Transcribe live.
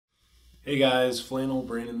Hey guys, Flannel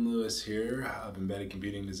Brandon Lewis here of Embedded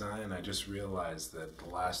Computing Design. I just realized that the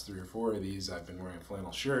last 3 or 4 of these I've been wearing a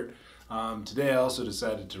flannel shirt. Today I also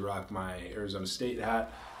decided to rock my Arizona State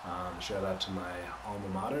hat. Shout out to my alma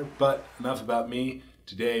mater. But enough about me.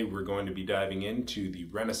 Today we're going to be diving into the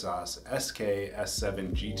Renesas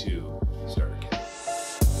SK-S7G2 Starter Kit.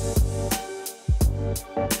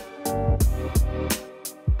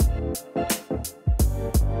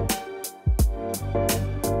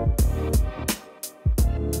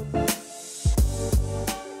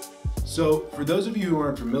 So, for those of you who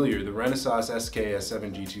aren't familiar, the Renesas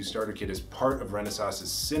SK-S7G2 Starter Kit is part of Renesas'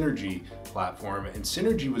 Synergy platform, and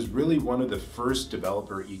Synergy was really one of the first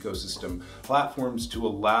developer ecosystem platforms to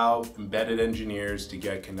allow embedded engineers to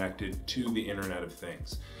get connected to the Internet of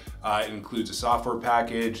Things. It includes a software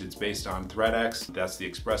package that's based on ThreadX. That's the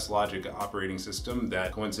Express Logic operating system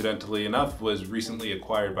that, coincidentally enough, was recently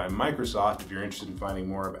acquired by Microsoft. If you're interested in finding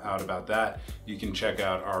more out about that, you can check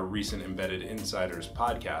out our recent Embedded Insiders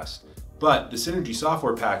podcast. But the Synergy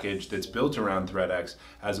software package that's built around ThreadX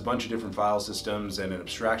has a bunch of different file systems and an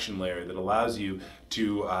abstraction layer that allows you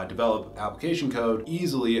to develop application code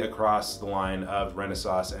easily across the line of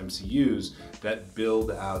Renesas MCUs that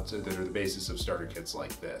build out, that are the basis of starter kits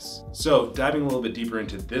like this. So diving a little bit deeper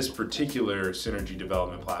into this particular Synergy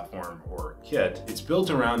development platform or kit, it's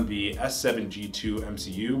built around the S7G2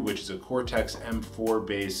 MCU, which is a Cortex-M4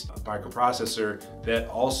 based microprocessor that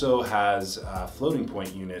also has a floating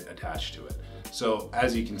point unit attached to it. So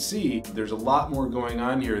as you can see, there's a lot more going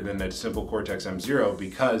on here than a simple Cortex-M0,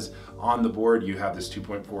 because on the board you have this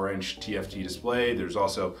 2.4-inch TFT display. There's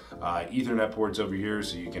also Ethernet ports over here,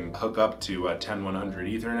 so you can hook up to 10100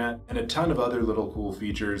 Ethernet, and a ton of other little cool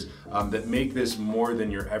features that make this more than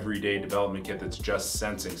your everyday development kit that's just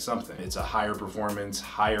sensing something. It's a higher performance,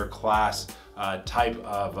 higher class type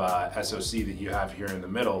of SoC that you have here in the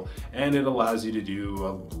middle, and it allows you to do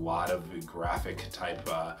a lot of graphic type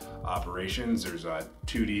operations. There's a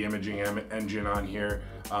 2D imaging engine on here,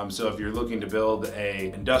 so if you're looking to build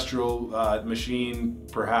a industrial machine,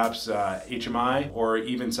 perhaps HMI, or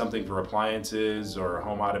even something for appliances or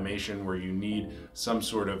home automation where you need some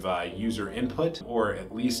sort of user input, or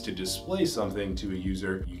at least to display something to a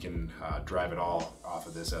user, you can drive it all off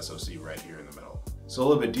of this SoC right here in the middle. So a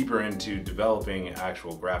little bit deeper into developing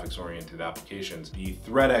actual graphics-oriented applications, the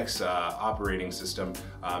ThreadX operating system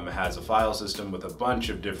has a file system with a bunch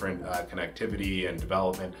of different connectivity and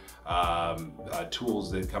development tools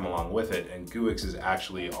that come along with it, and GUIX is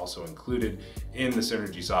actually also included in the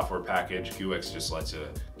Synergy software package. GUIX just lets you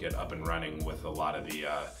get up and running with a lot of the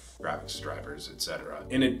graphics drivers, etc.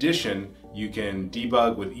 In addition, you can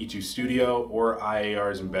debug with E2 Studio or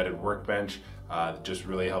IAR's Embedded Workbench. That just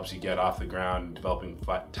really helps you get off the ground developing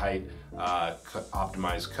tight,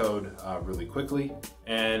 optimized code really quickly.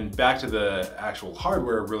 And back to the actual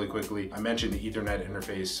hardware really quickly, I mentioned the Ethernet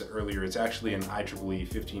interface earlier. It's actually an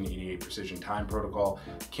IEEE 1588 precision time protocol.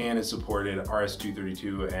 CAN is supported,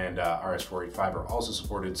 RS-232 and RS-485 are also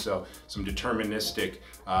supported, so some deterministic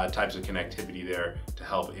types of connectivity there to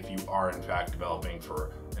help if you are in fact developing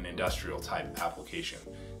for an industrial type application.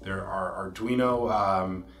 There are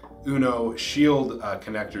Arduino Uno shield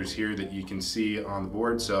connectors here that you can see on the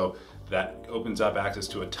board, so that opens up access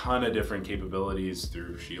to a ton of different capabilities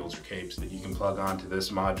through shields or capes that you can plug onto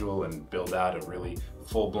this module and build out a really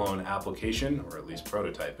full-blown application, or at least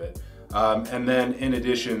prototype it. And then in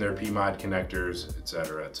addition, there are PMOD connectors,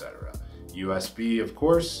 etc., etc. USB, of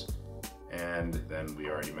course, and then we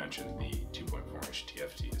already mentioned the 2.4-inch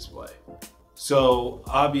TFT display. So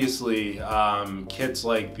obviously, kits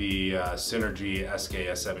like the Synergy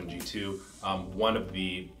SK-S7G2, one of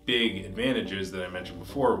the big advantages that I mentioned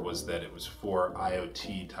before was that it was for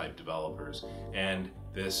IoT type developers. And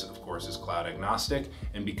this, of course, is cloud agnostic.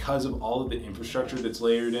 And because of all of the infrastructure that's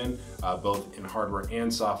layered in, both in hardware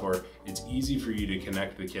and software, it's easy for you to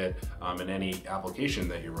connect the kit in any application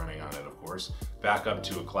that you're running on it, of course, back up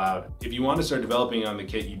to a cloud. If you want to start developing on the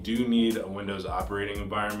kit, you do need a Windows operating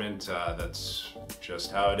environment. That's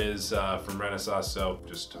just how it is from Renesas, so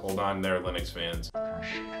just hold on there, Linux fans.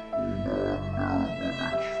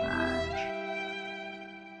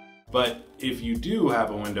 But if you do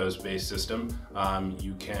have a Windows-based system,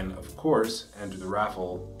 you can, of course, enter the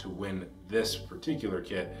raffle to win this particular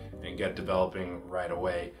kit and get developing right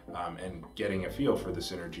away and getting a feel for the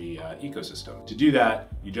Synergy ecosystem. To do that,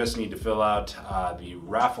 you just need to fill out the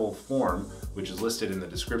Raffle form, which is listed in the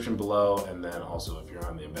description below, and then also if you're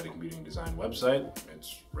on the Embedded Computing Design website,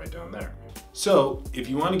 it's right down there. So if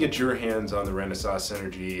you want to get your hands on the Renesas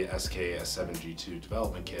Synergy SK-S7G2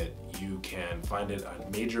 development kit, you can find it on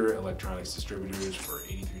major electronics distributors for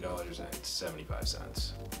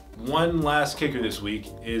 $83.75. One last kicker this week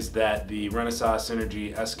is that the Renesas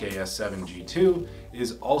Synergy SK-S7G2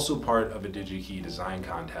 is also part of a DigiKey design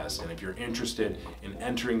contest. And if you're interested in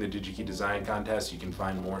entering the DigiKey design contest, you can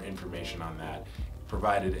find more information on that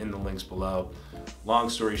provided in the links below.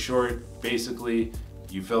 Long story short, basically,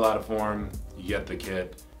 you fill out a form, you get the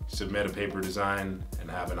kit, submit a paper design,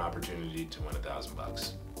 and have an opportunity to win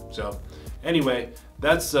 $1,000. So anyway,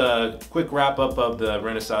 that's a quick wrap up of the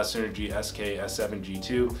Renesas Synergy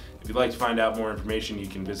SK-S7G2. If you'd like to find out more information, you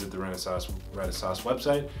can visit the Renesas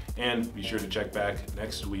website, and be sure to check back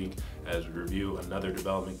next week as we review another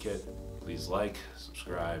development kit. Please like,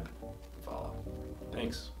 subscribe, and follow.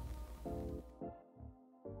 Thanks.